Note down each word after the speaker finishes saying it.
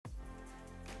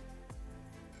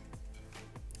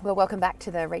Well, welcome back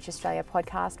to the Reach Australia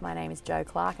podcast. My name is Jo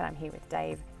Clark and I'm here with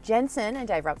Dave Jensen and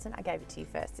Dave Robertson. I gave it to you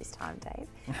first this time, Dave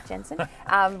Jensen.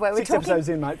 We're 6 episodes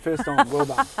in, mate. First on. Well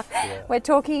done. Yeah. We're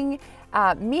talking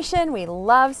mission. We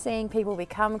love seeing people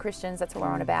become Christians. That's what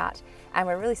we're on about. And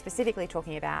we're really specifically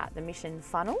talking about the mission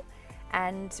funnel.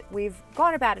 And we've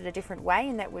gone about it a different way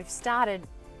in that we've started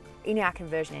in our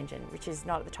conversion engine, which is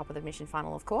not at the top of the mission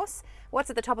funnel, of course. What's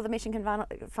at the top of the mission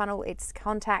funnel? It's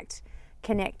contact,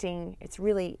 connecting. It's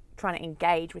really trying to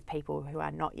engage with people who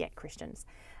are not yet Christians.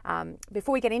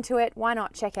 Before we get into it, why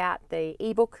not check out the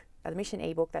ebook, the mission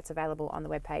ebook that's available on the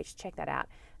webpage. Check that out.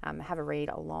 Have a read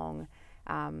along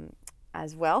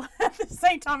as well at the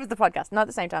same time as the podcast, not at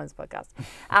the same time as the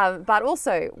podcast. But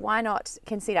also, why not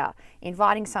consider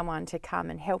inviting someone to come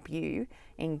and help you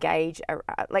engage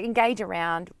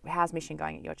around how's mission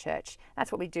going at your church.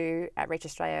 That's what we do at Reach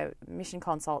Australia. Mission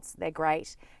consults, they're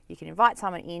great. You can invite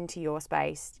someone into your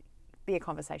space, be a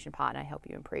conversation partner, help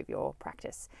you improve your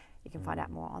practice. You can find out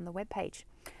more on the webpage.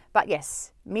 But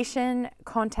yes, mission,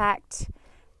 contact,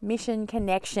 mission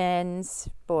connections,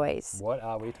 boys. What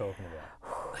are we talking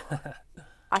about?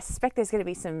 I suspect there's going to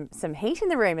be some heat in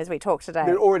the room as we talk today.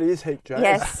 There already is heat, Jo.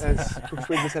 Yes.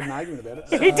 We just had an argument about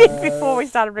it. We did before we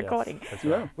started recording. Yes, that's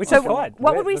right. Which so is fine.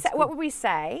 What would we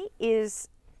say is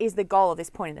the goal of this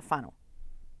point in the funnel?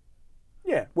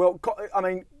 Yeah, well,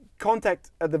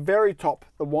 contact at the very top,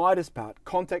 the widest part,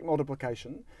 contact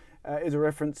multiplication, is a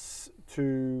reference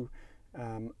to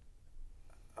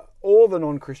all the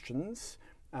non-Christians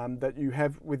that you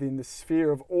have within the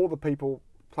sphere of all the people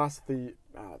plus the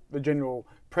general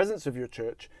presence of your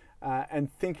church, and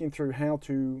thinking through how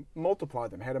to multiply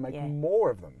them, how to make more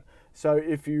of them. So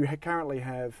if you currently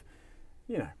have,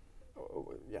 you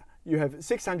have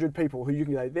 600 people who you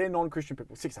can say they're non-Christian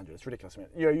people. 600, it's ridiculous.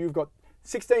 You've got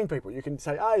 16 people. You can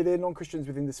say, hey, they're non-Christians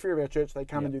within the sphere of our church. They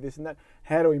come and do this and that.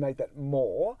 How do we make that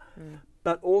more?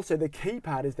 But also the key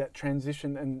part is that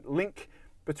transition and link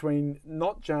between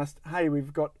not just, hey,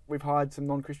 we've hired some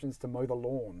non-Christians to mow the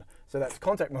lawn. So that's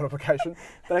contact multiplication.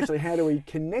 But actually, how do we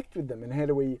connect with them and how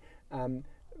do we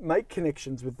make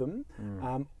connections with them,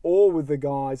 or with the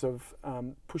guise of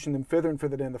pushing them further and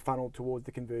further down the funnel towards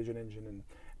the conversion engine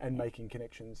and making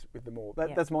connections with them all.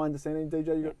 That's my understanding.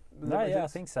 DJ, I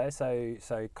think so.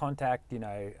 So contact,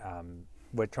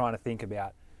 we're trying to think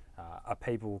about, are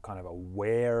people kind of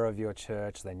aware of your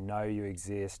church? They know you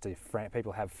exist? Do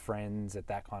people have friends at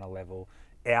that kind of level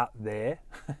out there?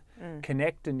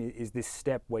 Connecting is this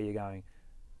step where you're going,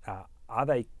 are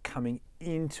they coming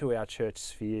into our church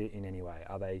sphere in any way?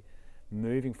 Are they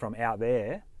moving from out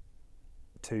there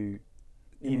to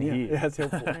in here? Yeah, that's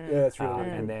helpful. Yeah, that's really good.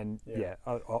 And then,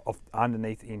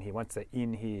 underneath in here. Once they're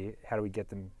in here, how do we get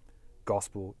them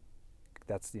gospel?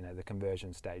 That's, the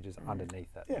conversion stages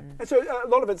underneath that. Yeah, and so a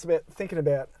lot of it's about thinking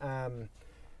about, and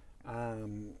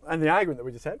the argument that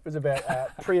we just had was about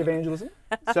pre-evangelism.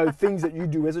 So things that you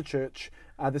do as a church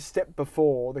are the step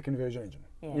before the conversion engine.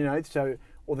 Yeah.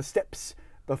 Or the steps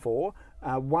before,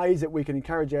 ways that we can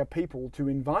encourage our people to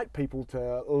invite people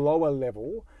to lower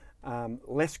level,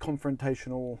 less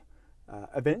confrontational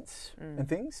events and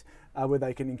things where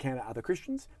they can encounter other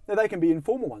Christians. Now they can be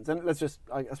informal ones, and let's just,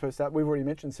 I suppose, start. We've already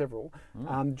mentioned several.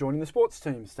 Joining the sports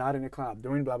team, starting a club,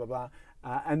 doing blah blah blah,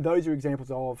 and those are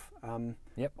examples of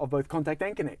both contact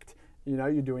and connect.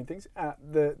 You're doing things.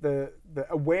 The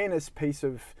awareness piece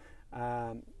of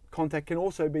contact can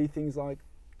also be things like,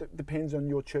 depends on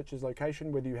your church's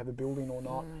location, whether you have a building or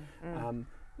not.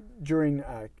 During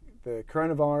the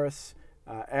coronavirus,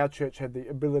 our church had the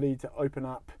ability to open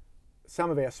up some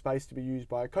of our space to be used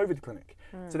by a COVID clinic.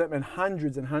 So that meant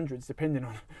hundreds and hundreds, depending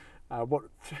on what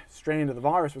strand of the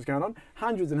virus was going on,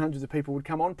 hundreds and hundreds of people would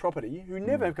come on property who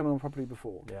never have come on property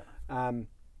before. Yeah.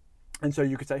 And so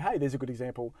you could say, hey, there's a good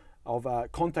example of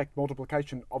contact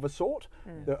multiplication of a sort.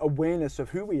 The awareness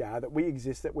of who we are, that we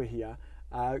exist, that we're here,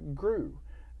 grew.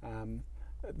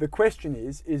 The question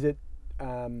is it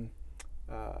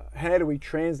how do we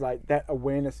translate that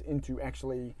awareness into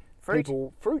actually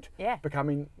fruit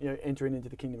becoming, entering into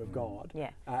the kingdom of God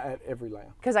at every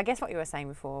layer. Because I guess what you were saying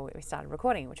before we started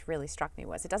recording, which really struck me,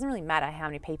 was it doesn't really matter how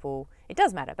many people, it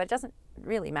does matter, but it doesn't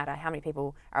really matter how many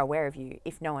people are aware of you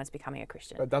if no one's becoming a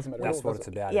Christian. But it doesn't matter. That's what it's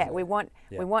about. Yeah, we want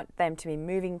them to be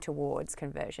moving towards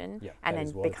conversion and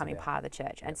then becoming part of the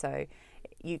church. And so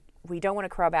we don't want to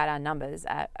crow about our numbers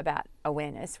about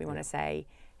awareness. We want to say,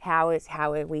 how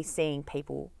are we seeing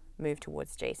people move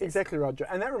towards Jesus? Exactly right, Jo.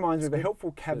 And that reminds me of a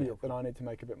helpful caveat that I need to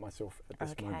make about myself at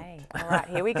this moment. Okay, all right,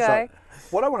 here we go. So,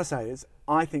 what I want to say is,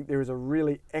 I think there is a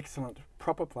really excellent,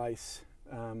 proper place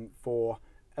for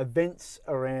events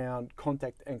around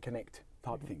contact and connect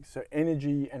type things. So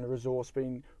energy and resource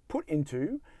being put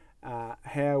into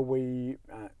how we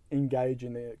engage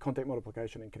in the contact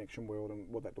multiplication and connection world and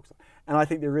what that looks like. And I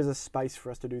think there is a space for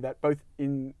us to do that, both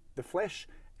in the flesh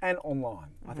and online.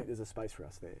 I think there's a space for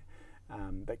us there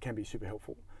that can be super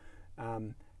helpful.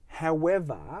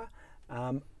 However,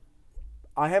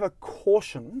 I have a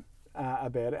caution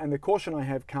about it, and the caution I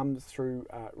have comes through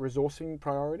resourcing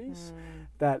priorities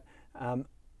that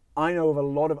I know of a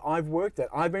lot of,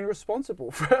 I've been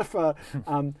responsible for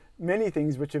many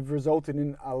things which have resulted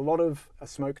in a lot of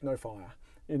smoke, no fire,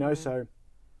 so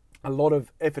a lot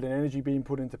of effort and energy being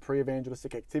put into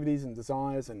pre-evangelistic activities and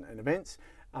desires and events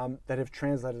that have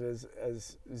translated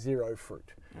as zero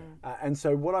fruit. And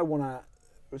so what I want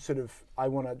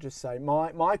to just say,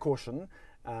 my caution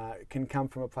can come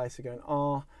from a place of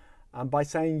going, by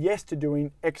saying yes to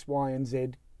doing X, Y, and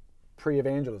Z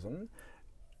pre-evangelism,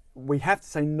 we have to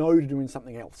say no to doing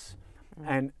something else.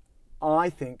 And I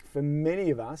think for many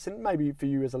of us, and maybe for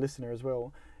you as a listener as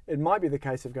well, it might be the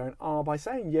case of going, by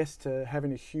saying yes to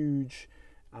having a huge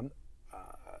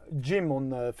gym on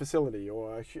the facility,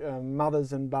 or a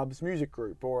mothers and bubs music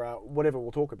group, or whatever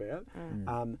we'll talk about,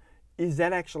 is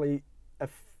that actually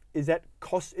is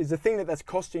the thing that's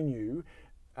costing you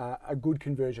a good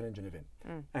conversion engine event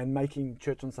and making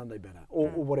church on Sunday better, or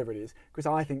whatever it is? Because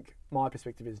I think my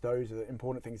perspective is those are the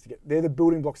important things to get. They're the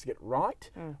building blocks to get right.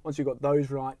 Once you've got those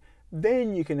right,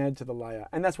 then you can add to the layer.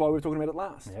 And that's why we were talking about it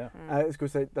last. It's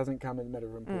because it doesn't come in a matter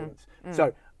of importance.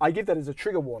 So I give that as a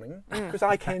trigger warning, because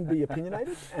I can be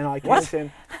opinionated and I can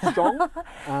sound strong.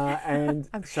 And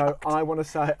so I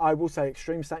will say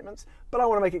extreme statements, but I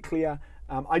want to make it clear,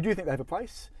 I do think they have a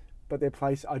place, but their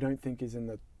place I don't think is in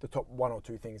the top one or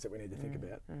two things that we need to think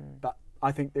about. But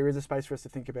I think there is a space for us to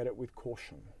think about it with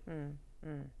caution.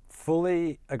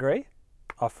 Fully agree.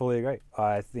 I fully agree.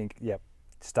 I think,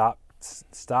 start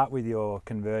with your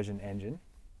conversion engine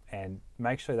and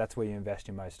make sure that's where you invest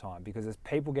your most time, because as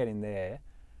people get in there,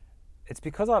 it's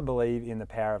because I believe in the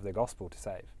power of the gospel to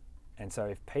save. And so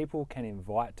if people can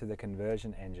invite to the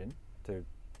conversion engine, to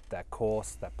that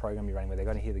course, that program you're running where they're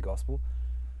going to hear the gospel,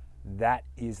 that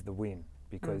is the win,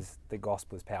 because the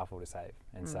gospel is powerful to save.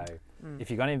 And so if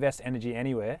you're going to invest energy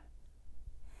anywhere,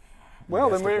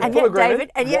 well, then we're and full yet,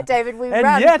 agreement. David, we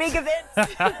run big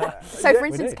events. So, for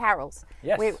instance, carols.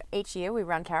 Yes. Each year we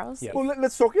run carols. Yep. Well,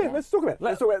 let's talk about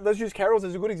it. Let's use carols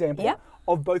as a good example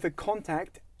of both a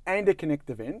contact and a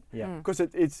connect event. Because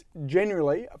it's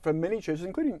generally, for many churches,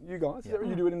 including you guys,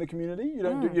 you do it in the community. You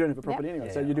don't have a property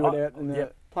anyway, so you do it out in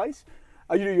the place.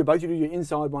 You do your both. You do your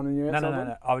inside one and your outside one.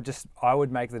 No. I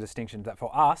would make the distinction that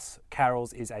for us,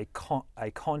 carols is a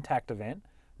contact event,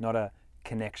 not a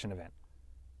connection event.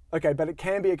 Okay, but it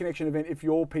can be a connection event if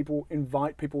your people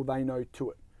invite people they know to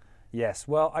it. Yes.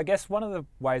 Well, I guess one of the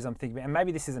ways I'm thinking about, and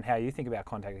maybe this isn't how you think about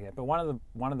contact yet, but one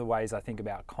of the ways I think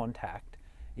about contact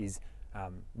is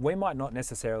we might not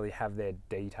necessarily have their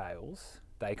details.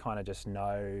 They kind of just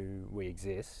know we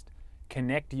exist.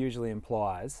 Connect usually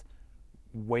implies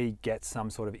we get some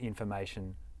sort of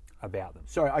information about them.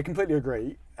 Sorry, I completely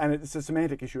agree, and it's a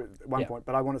semantic issue at one point,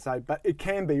 but I want to say, but it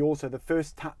can be also the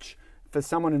first touch for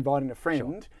someone inviting a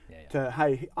friend to,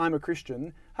 hey, I'm a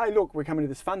Christian. Hey, look, we're coming to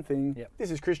this fun thing.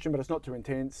 This is Christian, but it's not too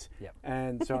intense,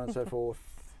 and so on and so forth.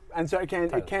 And so it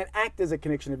can act as a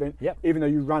connection event, even though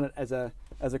you run it as a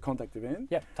contact event.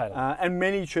 Yeah, totally. And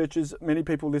many churches, many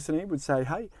people listening would say,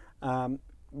 hey,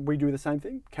 we do the same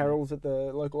thing. Carols at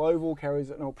the local oval, carols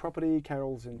at an old property,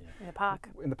 carols in the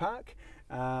park.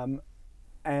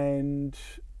 And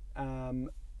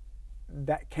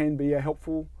that can be a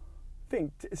helpful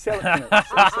thing. Sell it to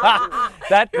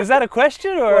me. Was that a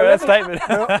question or a statement?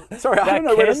 Sorry, I don't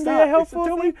know where to start. Helpful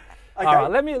Tell me. Okay. All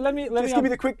right, let me just give me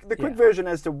the quick version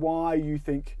as to why you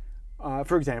think,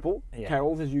 for example,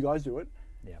 carols as you guys do it,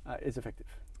 is effective.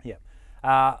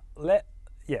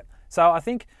 So I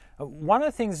think one of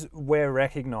the things we're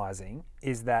recognizing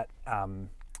is that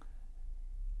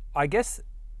I guess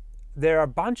there are a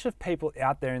bunch of people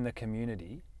out there in the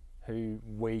community who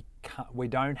we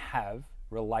don't have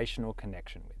relational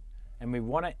connection with, and we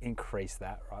want to increase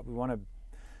that, right? We want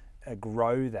to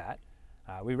grow that.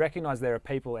 We recognize there are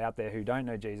people out there who don't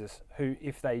know Jesus, who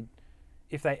if they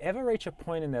ever reach a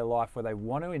point in their life where they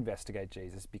want to investigate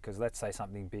Jesus because let's say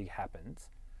something big happens,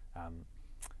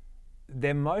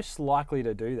 they're most likely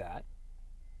to do that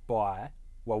by,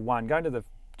 one, going to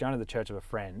the church of a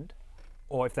friend,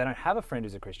 or if they don't have a friend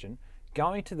who's a Christian,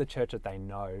 going to the church that they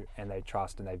know and they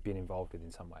trust and they've been involved with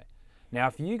in some way. Now,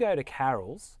 if you go to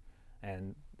carols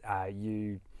and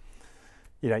you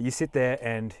sit there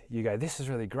and you go, this is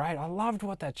really great. I loved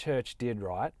what that church did,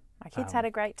 right? My kids had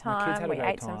a great time. We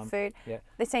ate some food. Yeah.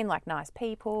 They seemed like nice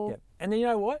people. Yeah. And then you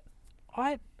know what?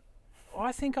 I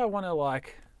think I want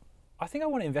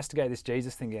to investigate this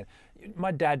Jesus thing again.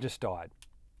 My dad just died.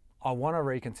 I want to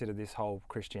reconsider this whole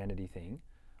Christianity thing.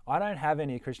 I don't have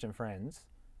any Christian friends,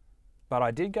 but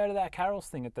I did go to that carols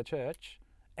thing at the church,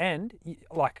 and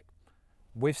like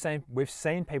we've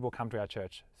seen people come to our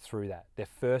church through that. Their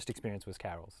first experience was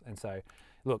carols, and so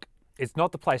look, it's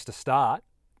not the place to start,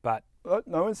 but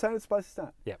No one's saying it's supposed to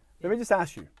start. yeah. Let me just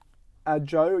ask you,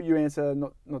 Joe. You answer,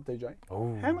 not DJ.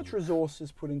 Ooh. How much resource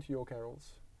is put into your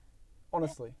carols?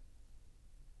 Honestly.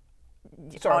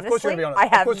 Sorry, Honestly, of course you're gonna be honest. I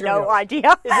Of have course you're gonna no be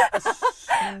honest. idea. Is it a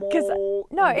small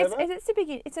No, endeavour?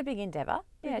 it's a big endeavour.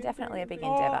 Yeah, definitely a big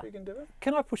Oh, endeavour. big endeavour?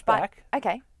 Can I push But back?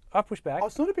 okay, I push back. Oh,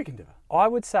 it's not a big endeavour. I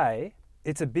would say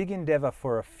it's a big endeavour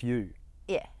for a few.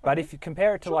 yeah. But if you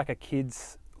compare it to like a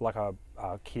kids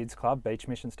club, beach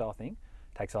mission style thing,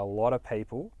 takes a lot of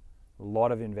people, a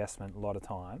lot of investment, a lot of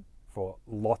time for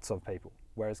lots of people.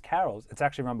 Whereas carols, it's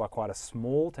actually run by quite a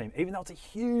small team, even though it's a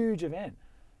huge event.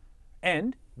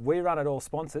 And we run it all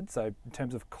sponsored, so in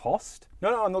terms of cost,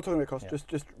 No, I'm not talking about cost.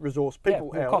 Just resource. People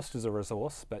yeah, well, hours. cost is a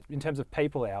resource, but in terms of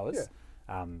people hours,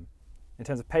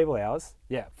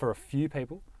 yeah, for a few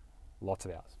people, lots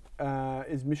of hours.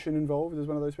 Is Mission involved as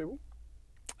one of those people?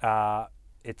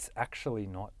 It's actually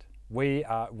not. We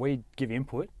give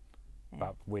input,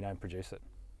 but we don't produce it.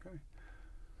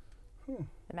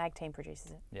 The MAG team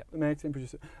produces it. The MAG team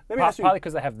producer. Let me ask you. Partly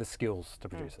because they have the skills to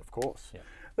produce it. Of course. Yeah.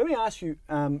 Let me ask you.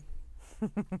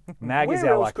 MAG is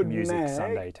where our else like could music MAG,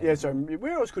 Sunday team. Yeah. So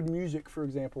where else could music, for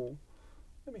example?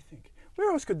 Let me think.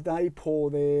 Where else could they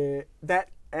pour that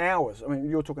hours? I mean,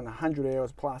 you're talking 100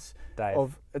 hours plus Dave.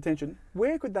 of attention.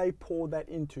 Where could they pour that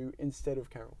into instead of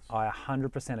carols? I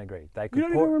 100% agree. They You could don't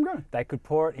even know where I'm going. They could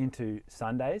pour it into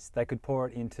Sundays. They could pour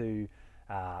it into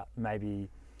maybe,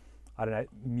 I don't know,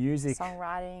 music.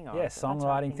 Songwriting or Yeah, lots of other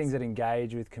songwriting, things that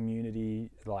engage with community.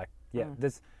 Like, yeah,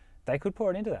 they could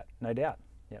pour it into that, no doubt.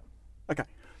 Yeah. Okay.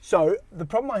 So the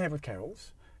problem I have with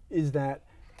carols is that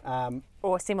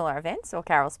Or similar events, or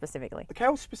carols specifically. the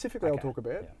carols specifically I'll Okay, talk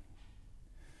about.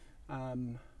 yeah.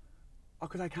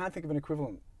 Because I can't think of an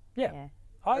equivalent. Yeah. Yeah.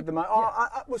 At the moment,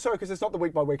 well, sorry, because it's not the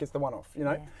week by week; it's the one-off. You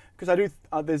know, Yeah. because I do.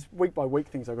 There's week by week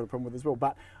things I've got a problem with as well.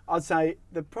 But I'd say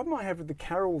the problem I have with the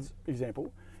carols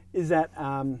example is that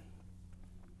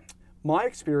my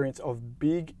experience of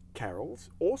big carols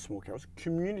or small carols,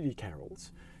 community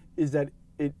carols, is that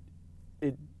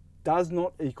it does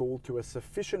not equal to a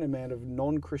sufficient amount of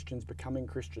non-Christians becoming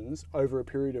Christians over a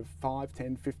period of 5,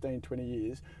 10, 15, 20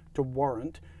 years to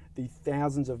warrant the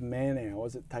thousands of man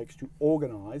hours it takes to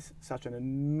organise such an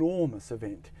enormous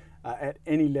event at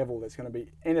any level that's going to be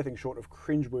anything short of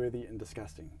cringeworthy and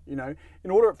disgusting. You know, in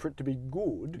order for it to be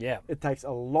good, Yeah. it takes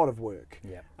a lot of work.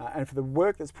 Yeah. And for the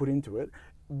work that's put into it,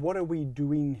 what are we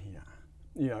doing here?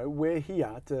 You know, we're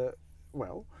here to,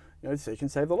 well, you know, seek and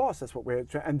save the lost. That's what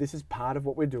and this is part of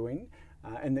what we're doing.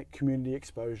 And that community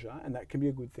exposure, and that can be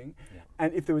a good thing. Yeah.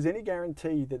 And if there was any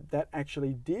guarantee that that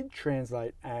actually did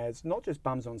translate as not just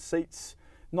bums on seats,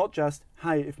 not just,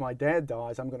 hey, if my dad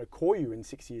dies, I'm going to call you in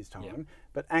 6 years' time, Yeah.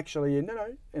 but actually, in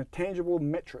a tangible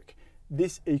metric,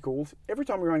 this equals, every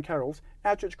time we run carols,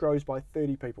 our church grows by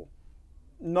 30 people.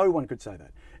 No one could say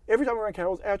that. Every time we run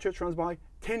carols, our church runs by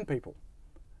 10 people.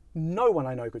 No one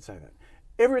I know could say that.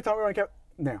 Every time we run carols,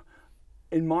 now,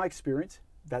 in my experience,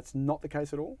 that's not the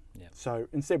case at all. Yeah. So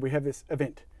instead, we have this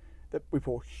event that we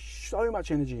pour so much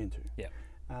energy into Yeah.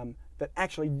 that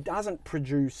actually doesn't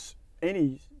produce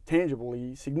any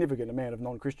tangibly significant amount of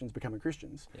non-Christians becoming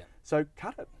Christians. Yeah. So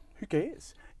cut it. Who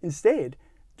cares? Instead,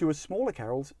 do a smaller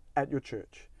carols at your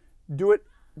church. Do it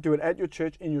at your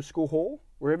church, in your school hall,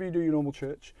 wherever you do your normal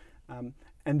church,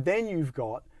 and then you've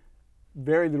got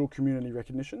very little community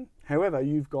recognition. However,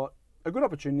 you've got a good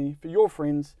opportunity for your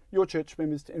friends, your church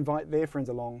members, to invite their friends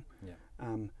along.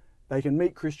 Yeah. They can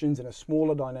meet Christians in a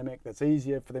smaller dynamic that's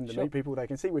easier for them to Sure. meet people. They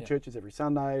can see where church is every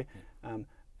Sunday.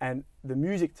 And the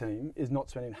music team is not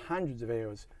spending hundreds of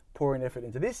hours pouring effort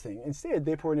into this thing. Instead,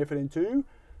 they're pouring effort into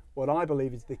what I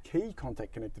believe is the key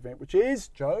Contact Connect event, which is,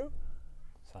 Joe,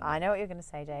 I know what you're going to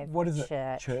say, Dave. what is it?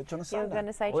 Church. Church on a Sunday. You're going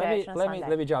to say Well, church on a Sunday.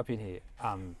 let me jump in here.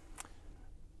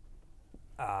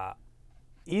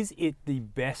 Is it the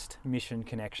best mission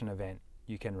connection event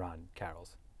you can run,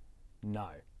 carols? No.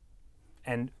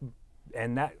 And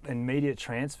that immediate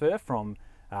transfer from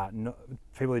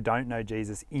people who don't know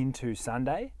Jesus into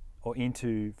Sunday, or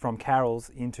from carols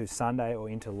into Sunday or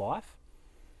into life,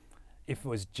 if it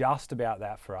was just about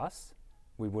that for us,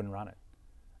 we wouldn't run it.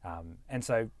 And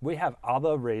so we have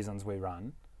other reasons we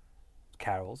run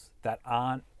carols that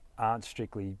aren't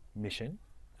strictly mission.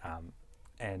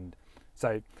 And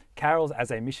so Carols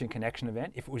as a mission connection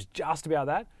event, if it was just about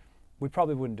that, we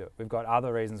probably wouldn't do it. We've got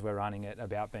other reasons we're running it,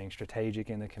 about being strategic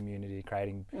in the community,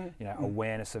 creating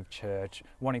awareness of church,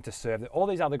 wanting to serve, all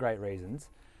these other great reasons.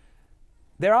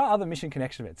 There are other mission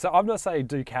connection events. So I'm not saying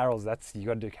do carols, you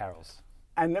got to do carols.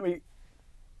 And let me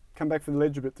come back from the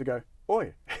ledge a bit to go,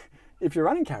 oi, if you're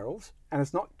running carols and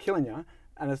it's not killing you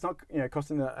and it's not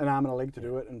costing an arm and a leg to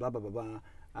do it and blah, blah, blah,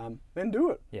 blah, then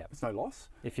do it. Yeah. It's no loss.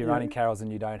 If you're running carols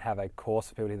and you don't have a course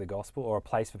for people to hear the gospel or a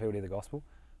place for people to hear the gospel,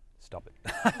 stop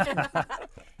it.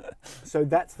 So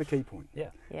that's the key point. Yeah.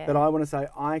 That I want to say,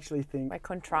 I actually think... We're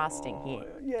contrasting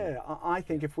here. Yeah, I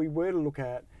think if we were to look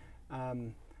at...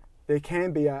 there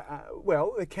can be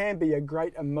a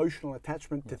great emotional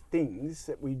attachment to things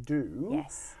that we do.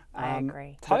 Yes, I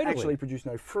agree. That actually produce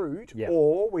no fruit. Yep.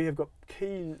 Or we have got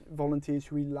key volunteers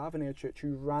who we love in our church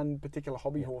who run particular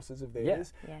hobby horses of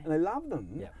theirs, and they love them.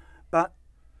 Yep. But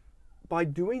by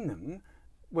doing them,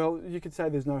 well, you could say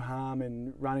there's no harm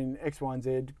in running X, Y, and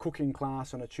Z cooking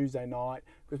class on a Tuesday night,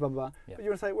 because blah, blah, blah. Yep. But you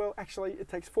want to say, well, actually, it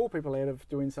takes 4 people out of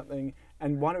doing something,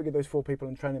 and why don't we get those 4 people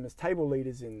and train them as table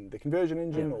leaders in the conversion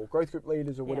engine or growth group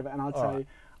leaders or whatever? And I'd say,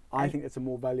 I think it's a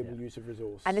more valuable use of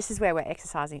resource. And this is where we're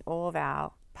exercising all of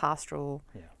our pastoral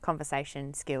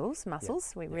conversation skills,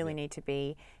 muscles. We really need to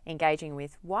be engaging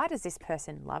with, why does this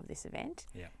person love this event?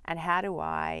 And how do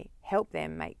I help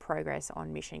them make progress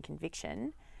on mission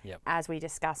conviction as we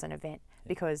discuss an event?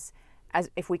 Because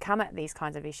if we come at these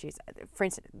kinds of issues, for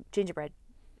instance, gingerbread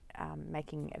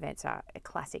making events are a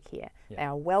classic here. They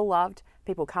are well loved.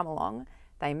 People come along,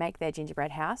 they make their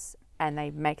gingerbread house, and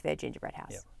they make their gingerbread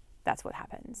house. That's what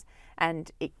happens.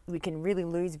 And we can really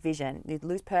lose vision,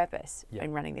 lose purpose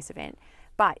in running this event.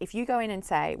 But if you go in and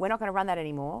say, we're not going to run that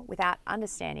anymore, without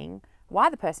understanding why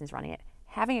the person's running it,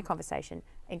 having a conversation,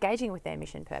 engaging with their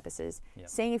mission purposes,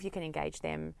 seeing if you can engage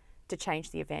them to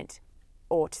change the event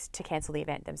or to cancel the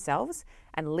event themselves,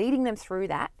 and leading them through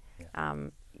that,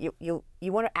 you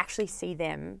want to actually see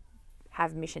them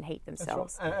have mission heat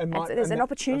themselves. Right. And so there's an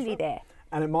opportunity there.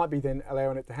 And it might be then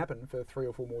allowing it to happen for 3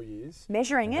 or 4 more years.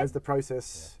 Measuring it. As the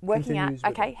process working out, continues.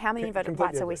 okay, how many inverted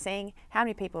lights are we seeing? How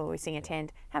many people are we seeing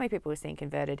attend? How many people are we seeing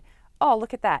converted? Oh,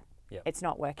 look at that. It's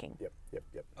not working. Yep.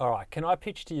 All right, can I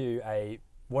pitch to you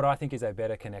what I think is a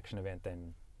better connection event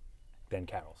than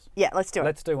carols? Yeah, let's do it.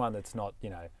 Let's do one that's not,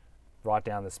 right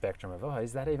down the spectrum of,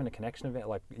 is that even a connection event?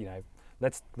 Like,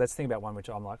 let's think about one which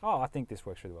I'm like, I think this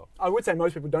works really well. I would say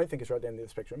most people don't think it's right down the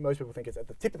spectrum. Most people think it's at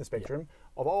the tip of the spectrum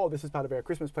of, this is part of our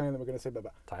Christmas plan that we're going to see, blah, blah.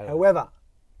 Totally. However,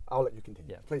 I'll let you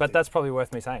continue. Please but do. that's probably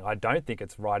worth me saying. I don't think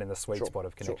it's right in the sweet spot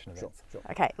of connection events.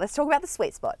 Okay, let's talk about the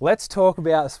sweet spot. Let's talk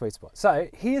about the sweet spot. So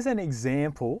here's an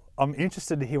example. I'm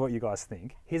interested to hear what you guys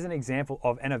think. Here's an example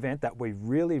of an event that we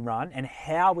really run and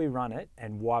how we run it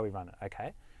and why we run it,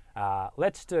 okay?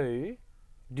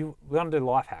 We want to do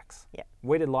life hacks. Yeah.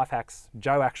 We did life hacks.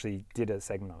 Joe actually did a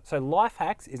segment on it. So life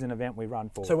hacks is an event we run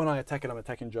for. So when I attack it, I'm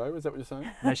attacking Joe. Is that what you're saying?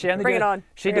 No, she only Bring it on.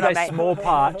 She Bring did it on, a mate. small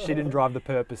part. She didn't drive the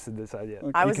purpose of this. So yeah.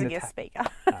 I was a guest speaker.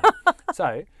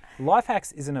 So life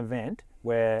hacks is an event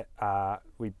where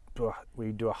we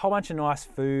do a whole bunch of nice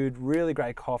food, really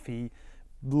great coffee,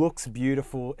 looks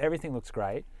beautiful, everything looks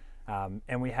great,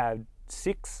 and we had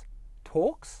 6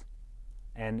 talks,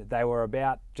 and they were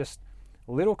about just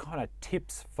little kind of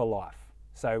tips for life.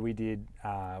 So we did,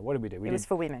 what did we do? It was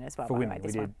for women as well. For by the women, way,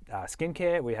 we this did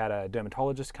skincare. We had a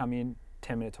dermatologist come in,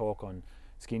 10-minute talk on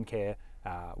skincare.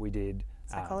 We did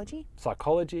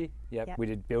psychology. Yep. We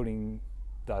did building.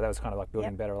 That was kind of like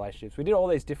building better relationships. We did all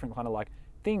these different kind of like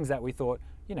things that we thought,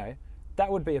 that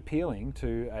would be appealing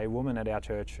to a woman at our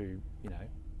church who,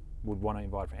 would want to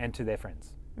invite and to their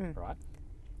friends, right?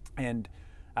 And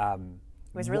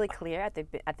it was really clear at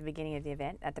the beginning of the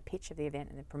event, at the pitch of the event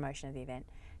and the promotion of the event,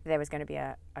 that there was going to be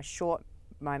a short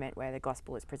moment where the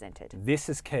gospel is presented. This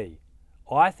is key.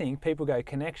 I think people go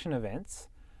connection events,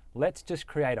 let's just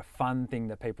create a fun thing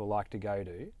that people like to go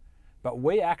to, but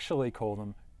we actually call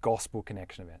them gospel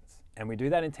connection events. And we do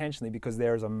that intentionally because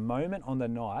there is a moment on the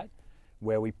night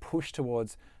where we push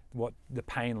towards what the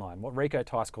pain line, what Rico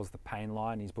Tice calls the pain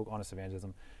line, his book Honest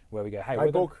Evangelism, where we go, hey,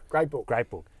 great book. Great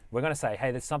book. We're going to say,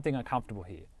 hey, there's something uncomfortable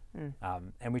here.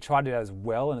 And we try to do that as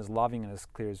well and as loving and as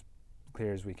clear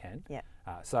as we can. Yeah.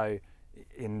 So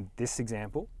in this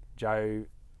example, Joe...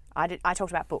 I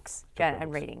talked about books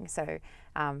and reading. So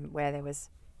where there was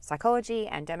psychology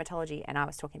and dermatology, and I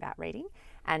was talking about reading.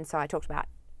 And so I talked about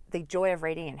the joy of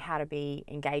reading and how to be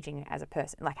engaging as a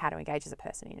person, like how to engage as a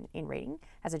person in reading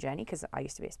as a journey, because I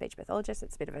used to be a speech pathologist.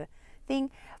 It's a bit of a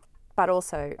thing. But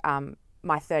also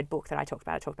my third book that I talked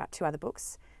about 2 other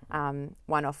books.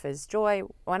 One offers joy,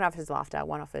 one offers laughter,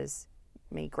 one offers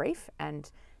me grief,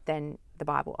 and then the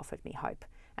Bible offered me hope.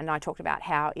 And I talked about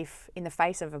how if in the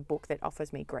face of a book that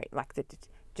offers me grief, like that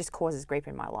just causes grief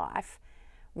in my life,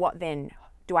 what then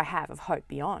do I have of hope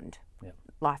beyond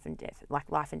life and death, like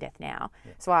life and death now?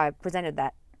 So I presented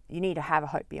that you need to have a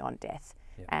hope beyond death,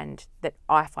 and that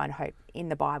I find hope in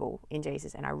the Bible, in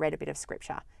Jesus, and I read a bit of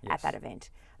scripture at that event.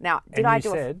 Now, did I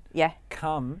do said, yeah.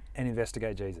 come and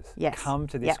investigate Jesus. Yes. Come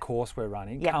to this course we're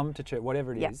running. Come to church,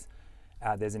 whatever it is.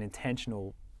 There's an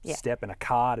intentional step and a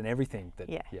card and everything.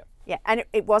 And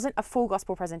it wasn't a full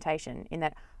gospel presentation in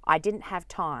that I didn't have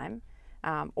time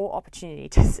or opportunity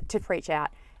to preach out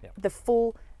the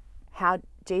full how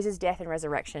Jesus' death and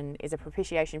resurrection is a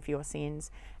propitiation for your sins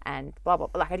and blah, blah,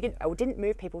 blah. Like I didn't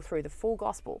move people through the full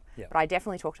gospel, but I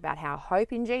definitely talked about how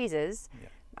hope in Jesus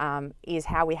is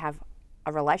how we have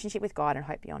a relationship with God and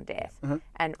hope beyond death.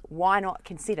 And why not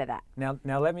consider that? Now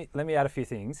let me add a few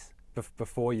things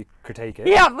before you critique it.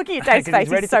 Yeah, I'm looking at Dave's face.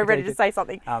 He's so ready to say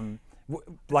something.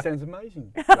 Sounds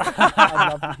amazing.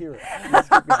 I'd love to hear it.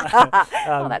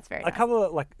 Well, that's very nice. A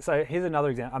couple of so here's another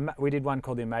example. We did one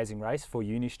called the Amazing Race for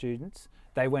uni students.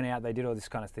 They went out, they did all this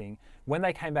kind of thing. When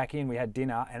they came back in, we had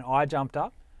dinner, and I jumped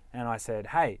up and I said,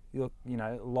 "Hey, look,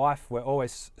 life. We're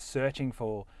always searching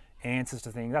for answers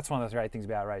to things. That's one of the great things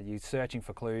about it. You're searching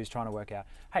for clues, trying to work out.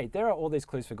 Hey, there are all these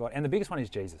clues for God, and the biggest one is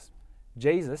Jesus.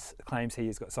 Jesus claims he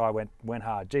is God. So I went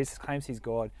hard. Jesus claims he's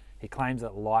God. He claims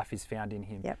that life is found in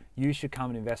him. You should come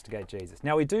and investigate Jesus."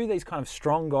 Now, we do these kind of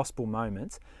strong gospel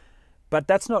moments, but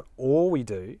that's not all we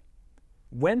do.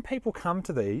 When people come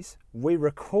to these, we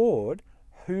record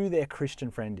who their Christian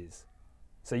friend is.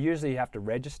 So usually you have to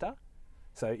register.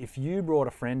 So if you brought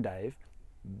a friend, Dave,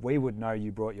 we would know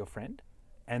you brought your friend.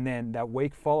 And then that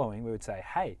week following, we would say,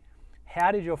 "Hey,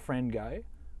 how did your friend go?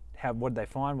 What did they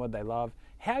find? What did they love?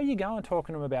 How are you going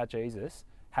talking to them about Jesus?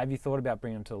 Have you thought about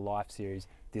bringing them to the Life series?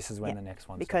 This is when the next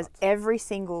one because starts." every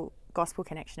single Gospel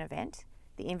Connection event,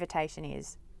 the invitation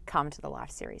is come to the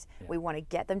Life series. We want to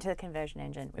get them to the Conversion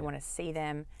Engine. We want to see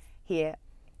them here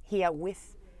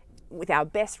with our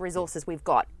best resources we've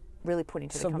got really put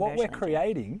into the Conversion Engine. So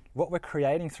what we're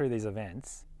creating through these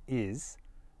events is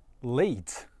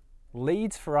leads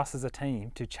for us as a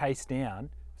team to chase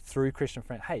down through Christian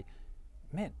friends. Hey,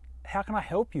 man, how can I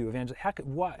help you evangelize? How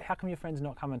come your friend's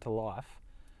not coming to life?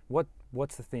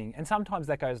 What's the thing? And sometimes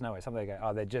that goes nowhere. Sometimes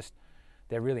they go,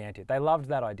 they're really anti it. They loved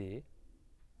that idea,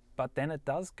 but then it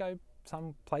does go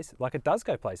some places. Like it does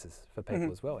go places for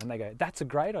people as well. And they go, that's a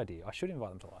great idea. I should invite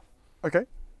them to life. Okay.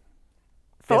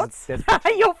 Thoughts?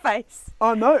 Your face.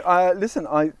 Oh no! Listen,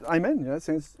 amen. It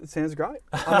sounds great.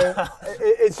 I mean,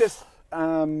 it's just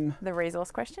the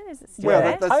resource question is it still well,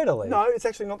 there? Totally. No, it's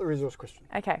actually not the resource question.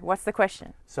 Okay, what's the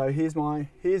question? So here's my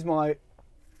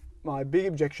big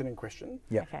objection in question.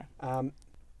 Yeah. Okay. I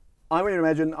want you to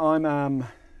imagine I'm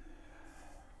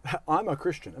a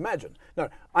Christian.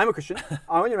 I'm a Christian.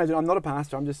 I want you to imagine I'm not a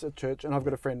pastor. I'm just at church, and I've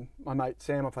got a friend, my mate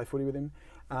Sam. I play footy with him.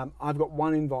 I've got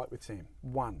one invite with Sam.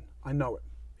 One. I know it.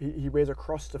 He wears a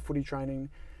cross to footy training,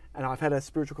 and I've had a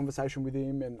spiritual conversation with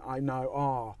him, and I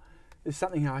know, there's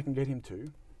something I can get him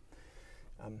to.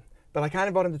 But I can't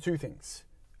invite him to two things,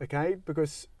 okay?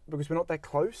 Because we're not that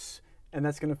close, and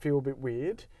that's going to feel a bit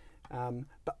weird.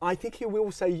 But I think he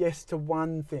will say yes to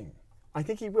one thing. I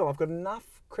think he will. I've got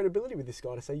enough credibility with this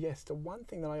guy to say yes to one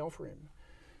thing that I offer him.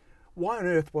 Why on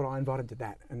earth would I invite him to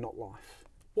that and not life?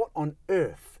 What on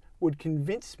earth would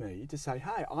convince me to say,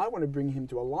 hey, I want to bring him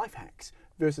to a Life Hacks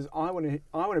versus I want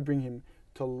to bring him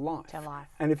to life.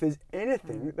 And if there's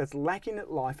anything that's lacking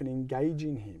at life and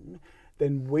engaging him,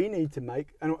 then we need to make,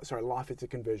 life is a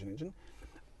conversion engine.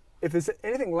 If there's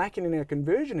anything lacking in our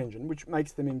conversion engine, which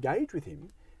makes them engage with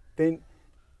him, then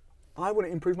I want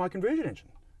to improve my conversion engine.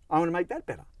 I want to make that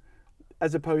better.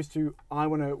 As opposed to, I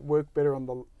want to work better on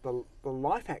the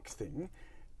Life Hacks thing,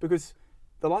 because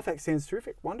the Life Hacks sounds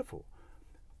terrific, wonderful.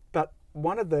 But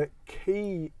one of the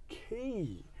key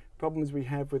problems we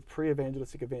have with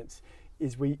pre-evangelistic events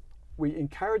is we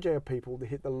encourage our people to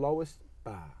hit the lowest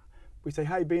bar. We say,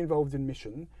 hey, be involved in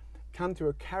mission, come to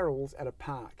a carols at a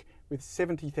park with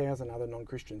 70,000 other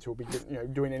non-Christians who will be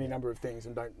doing any number of things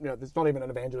and there's not even an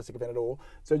evangelistic event at all.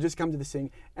 So just come to this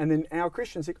thing. And then our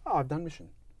Christians think, I've done mission.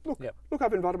 Look,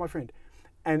 I've invited my friend.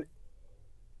 And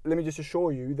let me just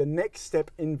assure you, the next step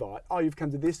invite, you've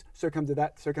come to this, so come to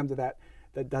that, so come to that.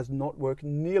 That does not work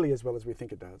nearly as well as we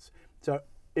think it does. So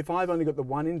if I've only got the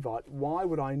one invite, why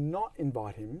would I not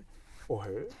invite him or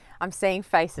her? I'm seeing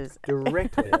faces.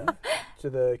 Directly to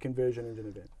the Conversion Engine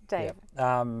event. Dave.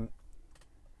 Yeah.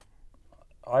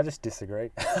 I just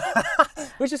disagree,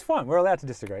 which is fine. We're allowed to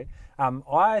disagree.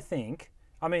 I think,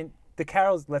 the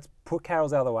carols, let's put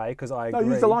carols out of the way because I agree.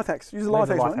 No, use the life hacks. Use the life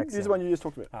hacks one. hacks, Use the one you just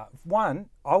talked about. One,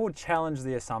 I would challenge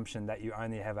the assumption that you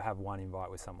only ever have one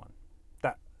invite with someone.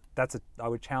 I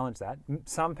would challenge that.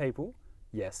 Some people,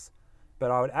 yes,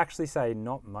 but I would actually say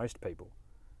not most people.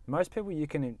 Most people you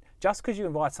can, just because you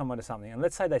invite someone to something, and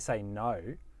let's say they say no,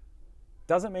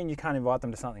 doesn't mean you can't invite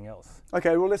them to something else.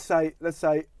 Okay, well let's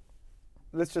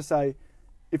just say,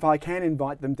 if I can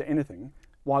invite them to anything,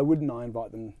 why wouldn't I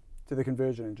invite them to the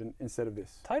Conversion Engine instead of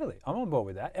this? Totally, I'm on board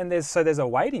with that. And there's a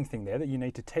waiting thing there that you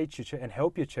need to teach your church and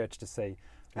help your church to see.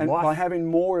 And by having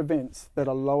more events that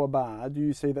are lower bar, do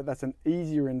you see that that's an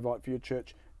easier invite for your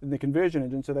church than the Conversion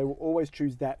Engine, so they will always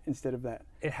choose that instead of that?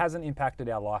 It hasn't impacted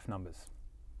our life numbers.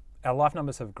 Our life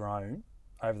numbers have grown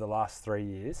over the last 3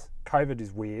 years. COVID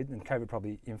is weird, and COVID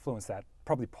probably influenced that,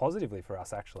 probably positively for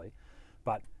us actually.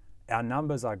 But our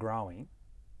numbers are growing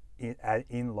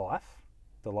in Life,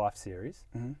 the Life series.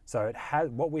 Mm-hmm. So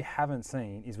what we haven't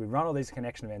seen is we run all these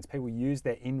connection events, people use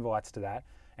their invites to that,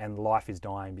 and Life is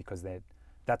dying because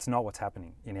that's not what's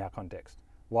happening in our context.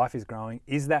 Life is growing.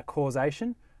 Is that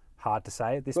causation? Hard to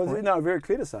say at this point. No, very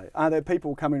clear to say. Are there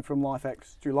people coming from Life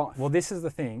Acts to Life? Well, this is the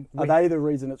thing. Are they the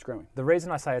reason it's growing? The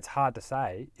reason I say it's hard to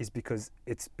say is because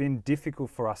it's been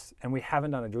difficult for us, and we haven't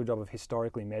done a good job of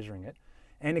historically measuring it.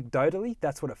 Anecdotally,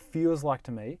 that's what it feels like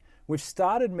to me. We've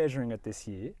started measuring it this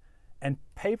year, and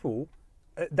people,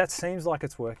 that seems like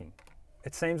it's working.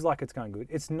 It seems like it's going good.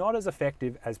 It's not as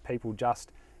effective as people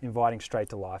just inviting straight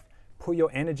to Life. Put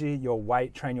your energy, your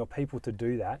weight, train your people to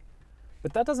do that.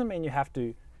 But that doesn't mean you have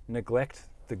to neglect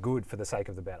the good for the sake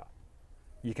of the better.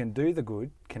 You can do the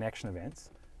good connection events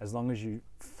as long as you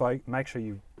make sure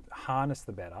you harness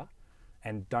the better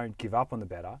and don't give up on the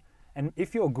better. And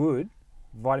if you're good,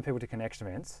 inviting people to connection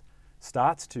events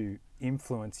starts to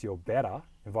influence your better,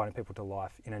 inviting people to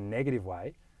Life in a negative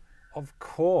way, of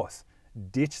course,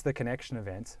 ditch the connection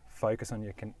events, focus on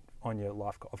your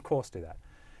life goal. Of course, do that.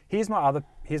 Here's my other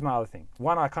thing.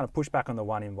 One, I kind of push back on the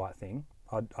one invite thing.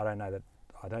 I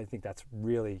don't think that's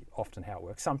really often how it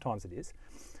works. Sometimes it is.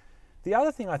 The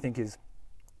other thing I think is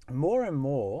more and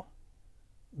more,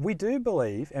 we do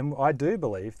believe, and I do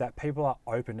believe, that people are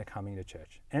open to coming to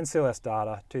church. NCLS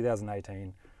data,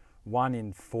 2018, 1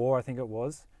 in 4, I think it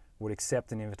was, would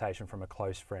accept an invitation from a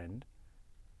close friend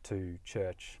to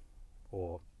church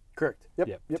or... Correct.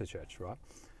 Yep. To church, right?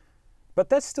 But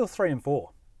that's still 3 in 4.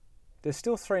 There's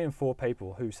still 3 in 4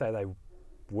 people who say they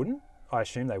wouldn't. I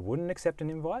assume they wouldn't accept an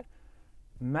invite.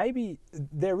 Maybe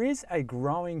there is a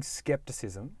growing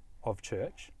skepticism of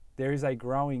church. There is a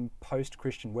growing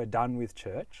post-Christian, we're done with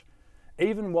church,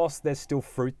 even whilst there's still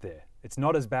fruit there. It's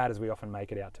not as bad as we often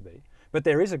make it out to be. But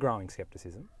there is a growing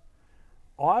skepticism.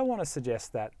 I want to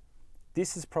suggest that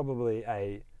this is probably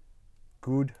a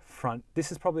good front.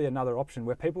 This is probably another option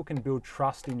where people can build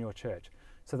trust in your church.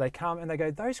 So they come and they go,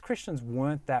 those Christians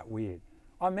weren't that weird.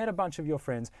 I met a bunch of your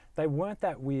friends. They weren't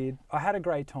that weird. I had a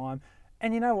great time.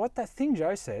 And you know what? That thing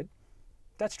Joe said,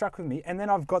 that struck with me. And then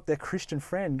I've got their Christian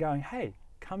friend going, hey,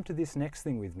 come to this next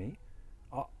thing with me.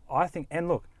 I think, and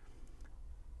look,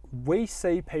 we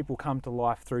see people come to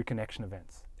Life through connection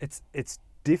events. It's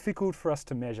difficult for us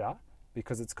to measure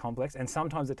because it's complex, and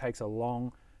sometimes it takes a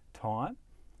long time,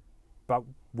 but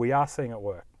we are seeing it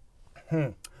work.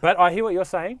 But I hear what you're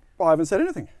saying. Well, I haven't said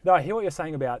anything. No, I hear what you're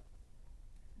saying about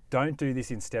don't do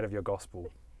this instead of your gospel.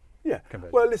 Yeah.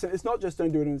 Conversion. Well, listen, it's not just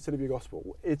don't do it instead of your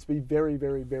gospel. It's be very,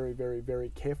 very, very, very,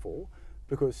 very careful,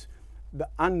 because the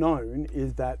unknown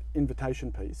is that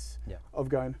invitation piece of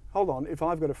going, hold on, if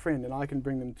I've got a friend and I can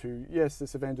bring them to, yes,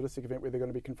 this evangelistic event where they're going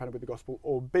to be confronted with the gospel,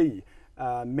 or B,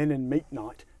 men and meat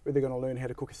night where they're going to learn how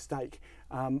to cook a steak.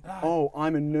 I'm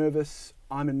a nervous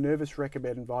wreck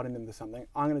about inviting them to something.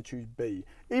 I'm going to choose B,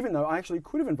 even though I actually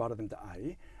could have invited them to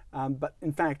A. But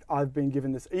in fact, I've been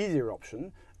given this easier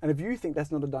option. And if you think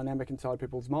that's not a dynamic inside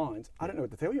people's minds, I don't know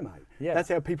what to tell you, mate. Yeah. That's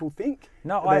how people think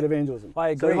about evangelism. I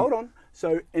agree. So hold on.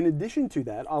 So in addition to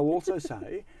that, I'll also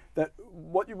say that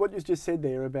what you just said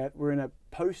there about we're in a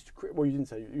well, you didn't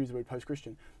say, you used the word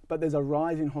post-Christian, but there's a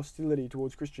rise in hostility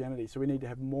towards Christianity. So we need to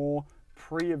have more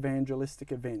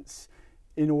pre-evangelistic events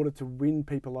in order to win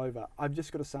people over. I've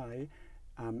just got to say,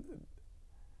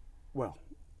 well,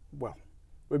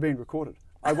 we're being recorded.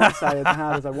 I won't say as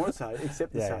hard as I want to say,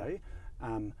 except to say,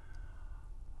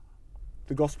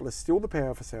 the gospel is still the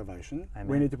power for salvation. Amen.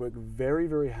 We need to work very,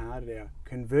 very hard at our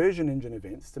Conversion Engine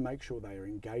events to make sure they are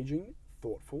engaging,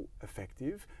 thoughtful,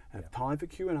 effective, have time for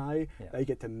Q&A. They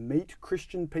get to meet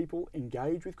Christian people,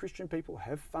 engage with Christian people,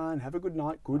 have fun, have a good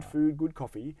night, good food, good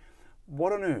coffee.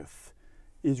 What on earth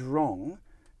is wrong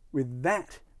with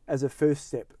that as a first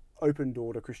step, open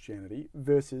door to Christianity,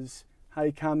 versus,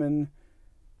 hey, come and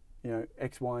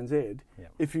X, Y, and Z.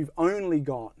 Yep. If you've only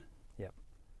got, Yep.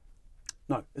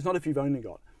 no, it's not if you've only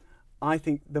got. I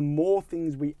think the more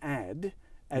things we add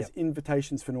as Yep.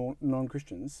 invitations for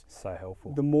non-Christians, So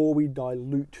helpful. the more we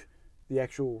dilute the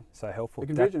actual. So helpful. The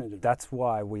conversion engine. That's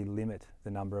why we limit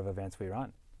the number of events we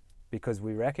run, because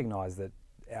we recognise that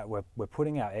we're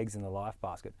putting our eggs in the life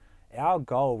basket. Our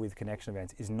goal with connection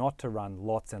events is not to run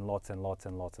lots and lots and lots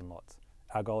and lots and lots.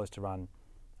 Our goal is to run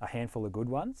a handful of good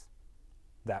ones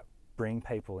that bring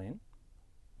people in,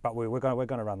 but we're going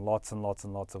to run lots and lots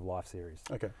and lots of life series.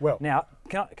 Okay, well. Now,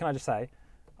 can I just say,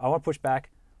 I want to push back.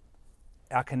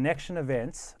 Our connection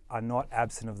events are not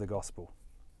absent of the gospel.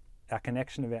 Our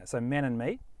connection event, so Men and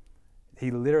Meat,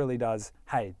 he literally does,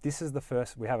 hey, this is the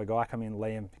first, we have a guy come in,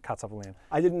 Liam, cuts up a lamb.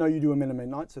 I didn't know you do a Men and Meat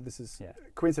night, so this is Yeah.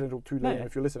 coincidental to Liam. yeah.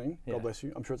 If you're listening, Yeah. God bless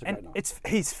you. I'm sure it's a And great night.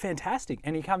 he's fantastic.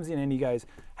 And he comes in and he goes,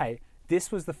 hey,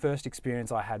 this was the first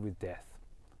experience I had with death.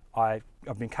 I've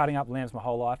been cutting up lambs my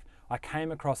whole life. I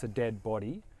came across a dead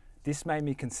body. This made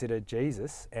me consider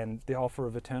Jesus and the offer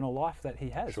of eternal life that he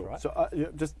has, right? So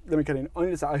just let me cut in.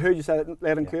 Only to say, I heard you say that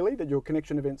loud and Yeah. clearly, that your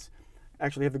connection events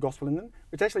actually have the gospel in them,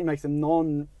 which actually makes them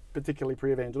non-particularly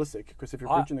pre-evangelistic, because if you're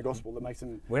preaching the gospel, that makes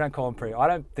them... We don't call them I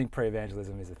don't think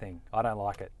pre-evangelism is a thing. I don't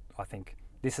like it. I think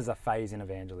this is a phase in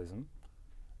evangelism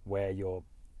where you're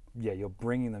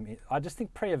bringing them in. I just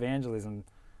think pre-evangelism,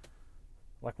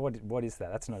 like what is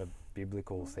that? That's not a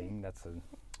biblical thing. That's a...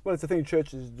 Well, it's the thing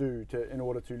churches do in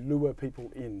order to lure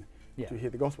people in Yeah. to hear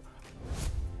the gospel.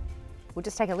 We'll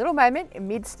just take a little moment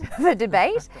amidst the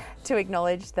debate to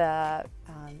acknowledge the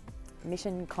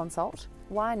Mission Consult.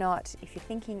 Why not, if you're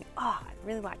thinking, I'd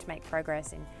really like to make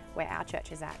progress in where our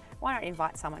church is at, why not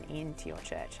invite someone into your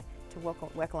church to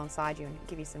work alongside you and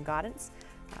give you some guidance?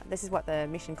 This is what the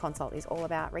Mission Consult is all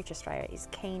about. Reach Australia is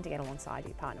keen to get alongside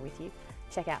you, partner with you.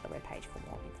 Check out the webpage for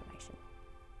more information.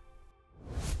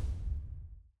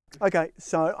 Okay,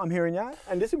 so I'm hearing you,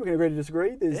 and listen, we can agree to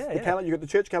disagree. There's Yeah, the yeah. calendar, you've got the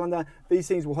church calendar. These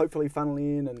things will hopefully funnel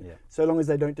in, and Yeah. so long as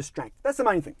they don't distract. That's the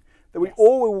main thing. That we Yes.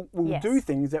 all will Yes. do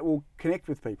things that will connect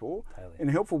with people Totally. in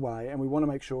a helpful way, and we want to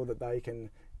make sure that they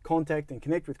can contact and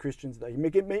connect with Christians, they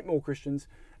can meet more Christians,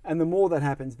 and the more that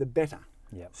happens, the better.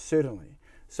 Yep. Certainly.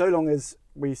 So long as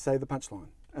we say the punchline,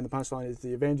 and the punchline is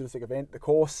the evangelistic event, the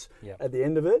course Yep. at the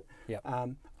end of it. Yep.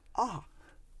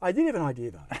 I did have an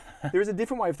idea though. There is a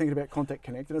different way of thinking about Contact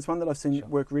Connect, and it's one that I've seen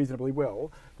work reasonably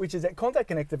well, which is that Contact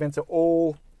Connect events are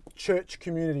all church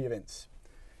community events.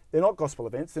 They're not gospel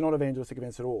events, they're not evangelistic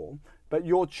events at all, but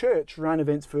your church run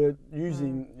events for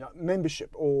using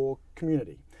membership or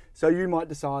community. So you might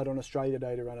decide on Australia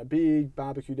Day to run a big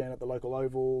barbecue down at the local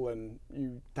oval, and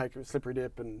you take a slippery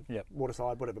dip and Yep.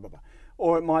 waterside, whatever, blah, blah.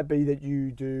 Or it might be that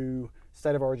you do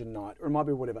State of Origin night, or it might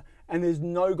be whatever. And there's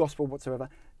no gospel whatsoever,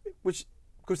 which,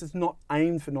 because it's not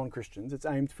aimed for non-Christians, it's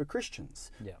aimed for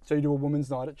Christians. Yeah. So you do a women's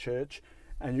night at church,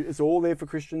 and it's all there for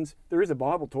Christians. There is a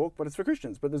Bible talk, but it's for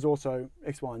Christians. But there's also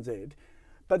X, Y, and Z.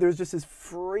 But there's just this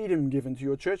freedom given to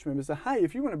your church members that, hey,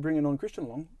 if you want to bring a non-Christian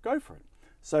along, go for it.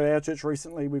 So our church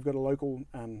recently, we've got a local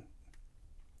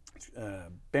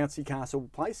bouncy castle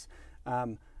place,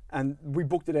 and we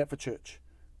booked it out for church.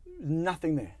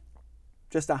 Nothing there,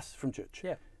 just us from church.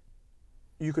 Yeah.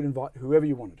 You could invite whoever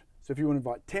you wanted. So if you want to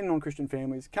invite 10 non-Christian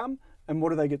families, come, and what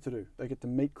do they get to do? They get to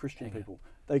meet Christian people.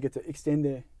 They get to extend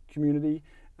their community.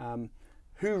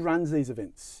 Who runs these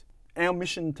events? Our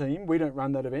mission team, we don't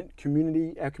run that event.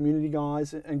 Our community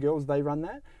guys and girls, they run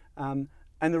that.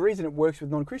 And the reason it works with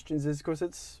non-Christians is because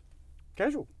it's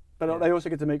casual. But they also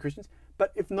get to meet Christians.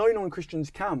 But if no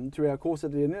non-Christians come to our course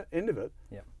at the end of it,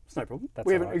 Yep. it's no problem. That's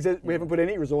We all haven't right. we haven't put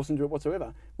any resource into it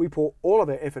whatsoever. We pour all of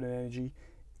our effort and energy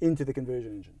into the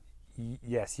conversion engine.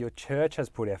 Yes, your church has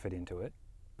put effort into it,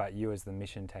 but you as the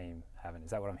mission team haven't.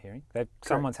 Is that what I'm hearing?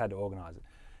 Someone's had to organise it.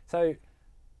 So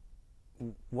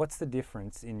what's the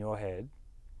difference in your head?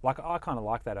 Like, I kind of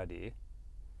like that idea,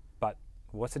 but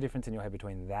what's the difference in your head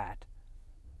between that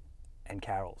and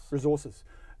carols? Resources.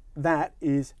 That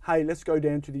is, hey, let's go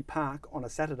down to the park on a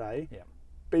Saturday, Yeah.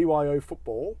 BYO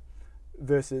football,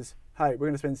 versus, hey, we're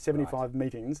going to spend 75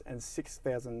 meetings and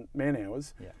 6,000 man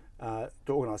hours Yeah.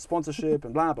 To organise sponsorship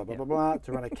and blah, blah, blah, blah, blah,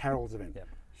 to run a carols event. Yep.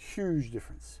 Huge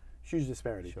difference. Huge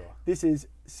disparity. Sure. This is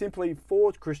simply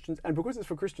for Christians, and because it's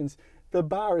for Christians, the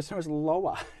bar is so much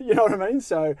lower. You know what I mean?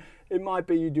 So it might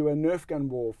be you do a Nerf gun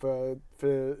war for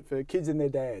kids and their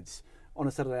dads on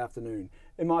a Saturday afternoon.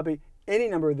 It might be any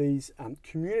number of these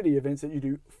community events that you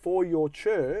do for your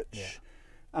church.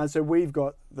 Yeah. So we've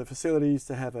got the facilities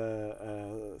to have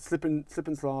a slip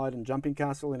and slide and jumping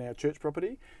castle in our church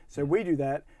property. So we do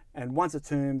that, and once a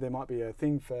term there might be a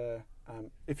thing for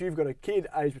if you've got a kid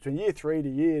aged between year 3 to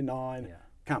year 9,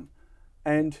 come.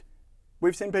 And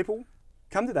we've seen people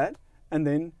come to that and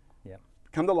then Yep.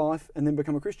 come to life and then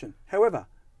become a Christian. However,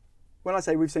 when I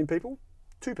say we've seen people,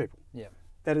 2 people. Yep.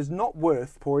 That is not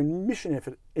worth pouring mission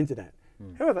effort into that.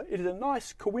 However, it is a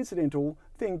nice coincidental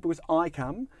thing because I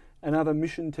come and other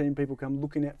mission team people come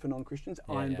looking out for non-Christians.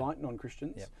 I invite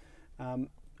non-Christians. Yep.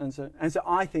 And so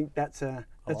I think that's a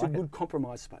like good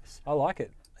compromise space. I like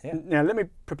it. Yeah. Now let me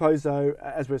propose though,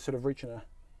 as we're sort of reaching a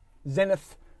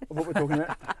zenith of what we're talking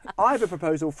about, I have a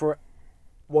proposal for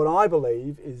what I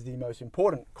believe is the most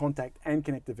important contact and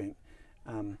connect event.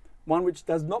 One which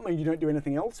does not mean you don't do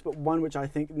anything else, but one which I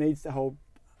think needs to hold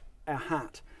our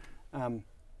heart.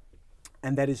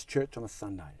 And that is church on a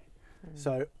Sunday.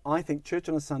 So I think church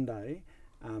on a Sunday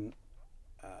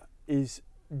is,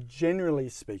 generally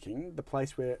speaking, the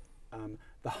place where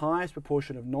the highest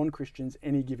proportion of non-Christians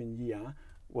any given year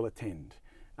will attend.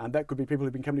 That could be people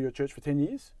who've been coming to your church for 10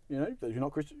 years, you know, that are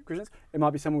not Christians. It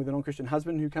might be someone with a non-Christian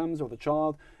husband who comes, or the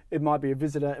child. It might be a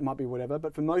visitor, it might be whatever.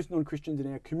 But for most non-Christians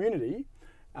in our community,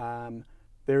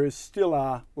 there is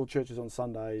still churches on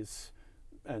Sundays,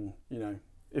 and, you know,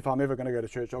 if I'm ever going to go to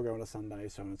church, I'll go on a Sunday,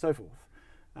 so on and so forth.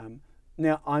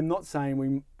 Now, I'm not saying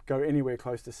we go anywhere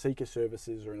close to seeker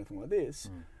services or anything like this,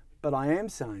 but I am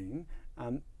saying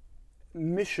having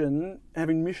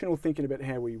missional thinking about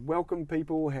how we welcome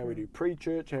people, how we do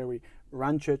pre-church, how we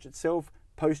run church itself,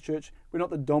 post-church. We're not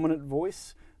the dominant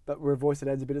voice, but we're a voice that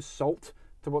adds a bit of salt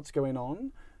to what's going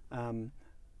on.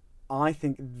 I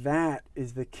think that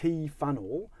is the key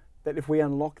funnel, that if we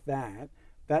unlock that,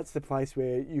 that's the place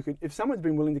where you could, if someone's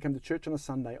been willing to come to church on a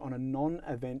Sunday, on a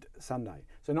non-event Sunday,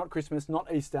 so not Christmas, not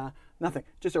Easter, nothing,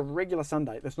 just a regular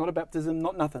Sunday, that's not a baptism,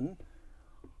 not nothing,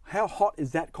 how hot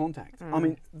is that contact? I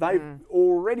mean, they've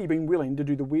already been willing to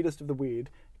do the weirdest of the weird,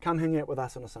 come hang out with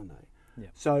us on a Sunday. Yeah.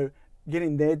 So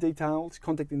getting their details,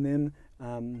 contacting them,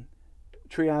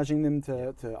 triaging them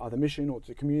to either mission or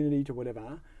to community, to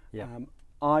whatever, Yeah.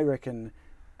 I reckon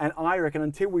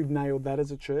until we've nailed that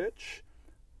as a church,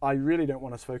 I really don't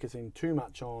want us focusing too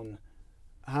much on,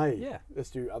 hey,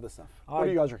 let's do other stuff. What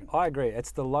do you guys reckon? I agree.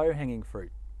 It's the low-hanging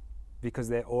fruit, because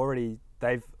they've already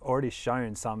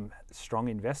shown some strong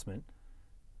investment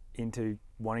into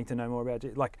wanting to know more about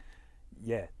Jesus. Like,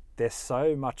 yeah, they're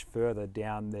so much further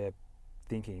down their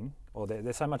thinking, or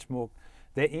they're so much more,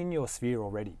 they're in your sphere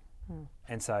already.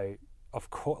 And so, of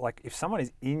course, like if someone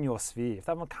is in your sphere, if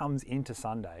someone comes into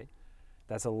Sunday,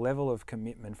 that's a level of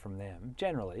commitment from them,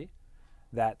 generally,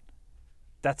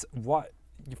 that's what,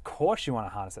 of course you want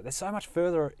to harness it. They're so much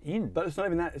further in. But it's not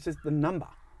even that, it's just the number,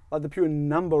 like the pure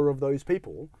number of those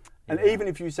people. And even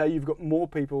if you say you've got more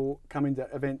people coming to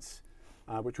events,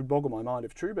 which would boggle my mind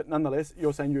if true, but nonetheless,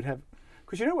 you're saying you'd have,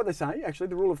 because you know what they say, actually,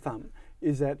 the rule of thumb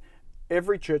is that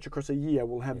every church across a year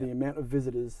will have the amount of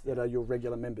visitors that are your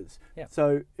regular members. Yeah.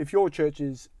 So if your church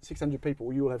is 600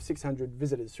 people, you will have 600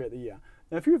 visitors throughout the year.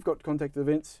 Now, if you've got contact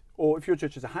events, or if your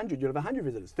church is 100, you'll have 100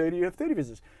 visitors. 30, you have 30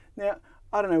 visitors. Now,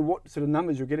 I don't know what sort of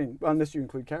numbers you're getting, unless you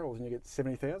include carols and you get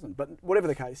 70,000. But whatever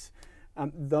the case,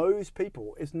 those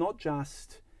people, it's not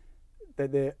just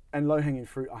that they're, and low-hanging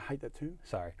fruit, I hate that term.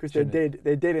 Sorry. Because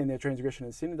they're dead in their transgression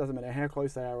and sin. It doesn't matter how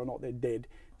close they are or not, they're dead.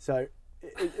 So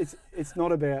it's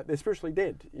not about, they're spiritually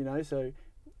dead, you know. So,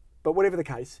 but whatever the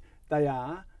case, they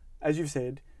are, as you've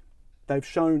said, they've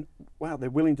shown, wow, they're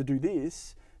willing to do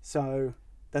this. So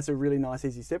that's a really nice,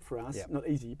 easy step for us. Not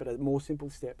easy, but a more simple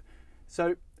step.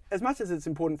 So as much as it's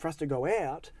important for us to go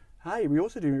out, hey, we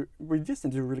just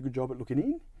need to do a really good job at looking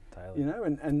in. Totally. You know,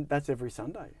 and that's every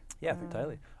Sunday. Yeah,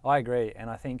 totally. I agree. And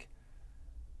I think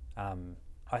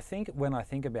when I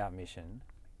think about mission,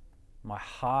 my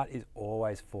heart is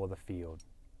always for the field.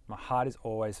 My heart is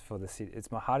always for the city.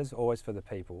 My heart is always for the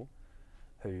people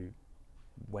who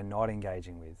we're not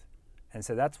engaging with. And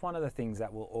so that's one of the things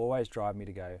that will always drive me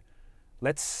to go,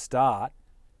 let's start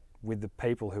with the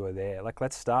people who are there. Like,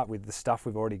 let's start with the stuff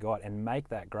we've already got and make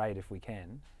that great if we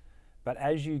can. But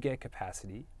as you get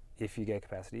capacity,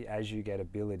 as you get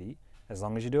ability, as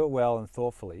long as you do it well and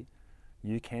thoughtfully,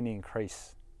 you can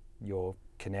increase your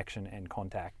connection and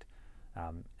contact.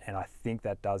 And I think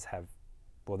that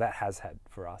has had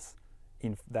for us,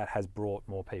 that has brought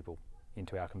more people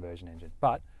into our conversion engine.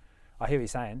 But I hear what you're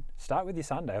saying. Start with your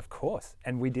Sunday, of course.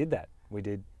 And we did that. We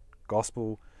did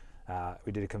gospel,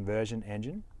 we did a conversion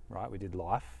engine, right? We did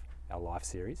our life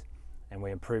series, and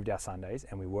we improved our Sundays,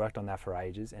 and we worked on that for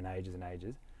ages and ages and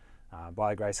ages.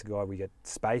 By the grace of God, we get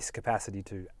space, capacity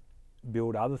to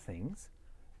build other things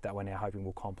that we're now hoping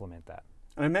will complement that.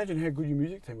 And imagine how good your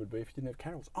music team would be if you didn't have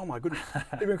carols. Oh my goodness,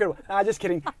 it'd be incredible. Just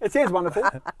kidding. It sounds wonderful.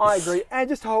 I agree. And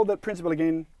just to hold that principle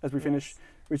again as we finish,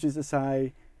 which is to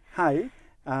say, hey,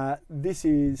 this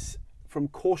is from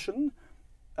caution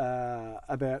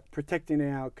about protecting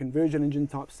our conversion engine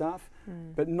type stuff,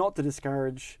 but not to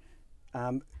discourage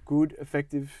good,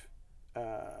 effective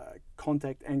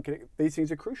contact and connect. These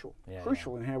things are crucial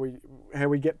in how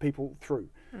we get people through.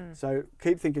 So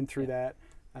keep thinking through that,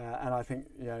 and I think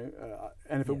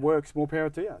and if it works, more power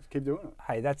to you. Keep doing it.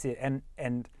 Hey, that's it.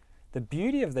 And the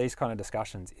beauty of these kind of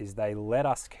discussions is they let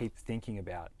us keep thinking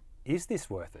about, is this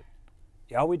worth it?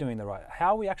 Are we doing the right?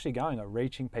 How are we actually going at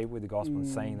reaching people with the gospel and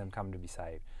seeing them come to be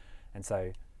saved? And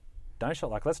so,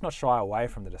 let's not shy away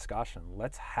from the discussion.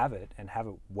 Let's have it and have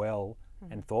it well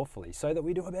and thoughtfully, so that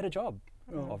we do a better job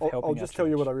of helping. I'll just tell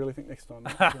you what I really think next time.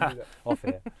 Off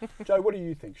air. Joe, what do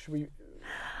you think? Should we?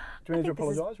 Do we need to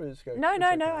apologise, or just go? No.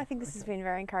 I think this has been a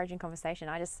very encouraging conversation.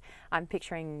 I'm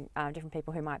picturing different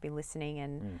people who might be listening,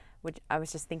 and I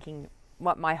was just thinking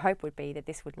what my hope would be, that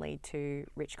this would lead to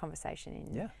rich conversation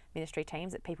in ministry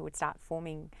teams, that people would start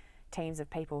forming teams of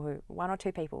people who, one or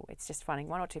two people, it's just finding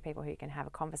one or two people who can have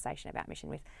a conversation about mission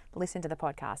with, listen to the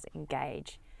podcast,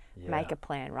 engage, make a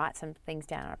plan, write some things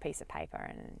down on a piece of paper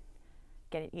and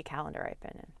get your calendar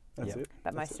open. And That's it.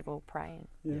 But most of all, pray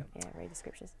and read the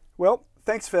scriptures. Well,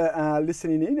 thanks for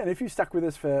listening in, and if you stuck with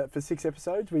us for 6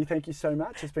 episodes, we thank you so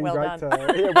much. It's been Well great.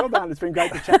 done. Well done. It's been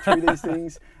great to chat through these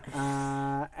things,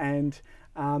 and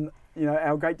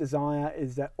our great desire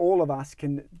is that all of us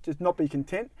can just not be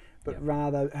content, but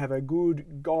rather have a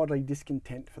good, godly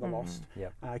discontent for the lost.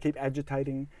 Keep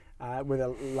agitating, whether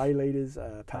lay leaders,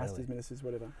 pastors, ministers,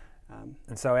 whatever.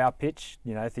 And so our pitch,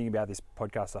 thinking about this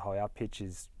podcast as a whole, our pitch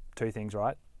is 2 things,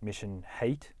 right? Mission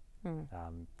heat.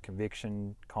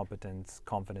 Conviction, competence,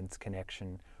 confidence,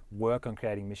 connection. Work on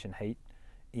creating mission heat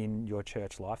in your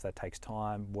church life. That takes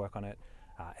time, work on it.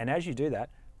 And as you do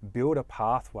that, build a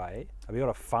pathway, build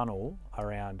a funnel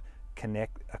around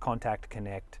contact,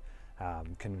 connect,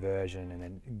 conversion, and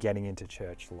then getting into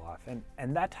church life.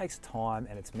 And that takes time,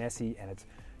 and it's messy, and it's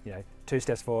 2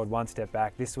 steps forward, 1 step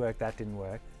back. This worked, that didn't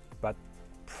work. But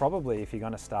probably if you're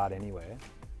going to start anywhere,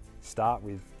 start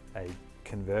with a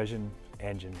conversion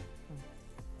engine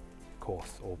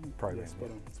course or program. Spot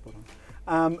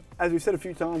on. As we've said a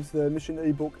few times, the Mission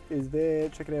ebook is there.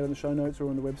 Check it out in the show notes or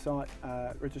on the website,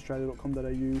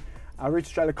 reachaustralia.com.au. Reach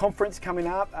Australia conference coming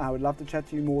up. I would love to chat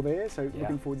to you more there, so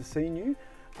looking forward to seeing you.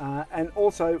 And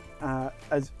also,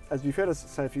 as you've heard us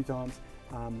say a few times,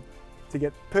 to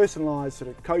get personalised sort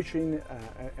of coaching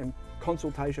and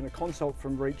consultation, a consult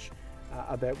from Reach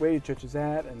about where your church is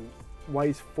at and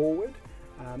ways forward.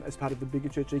 As part of the bigger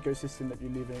church ecosystem that you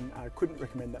live in. I couldn't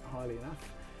recommend that highly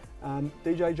enough.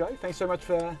 DJ Joe, thanks so much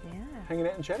for hanging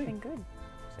out and chatting. It's been good.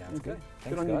 Sounds good. Good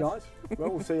Thanks, on you guys.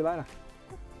 Well, we'll see you later.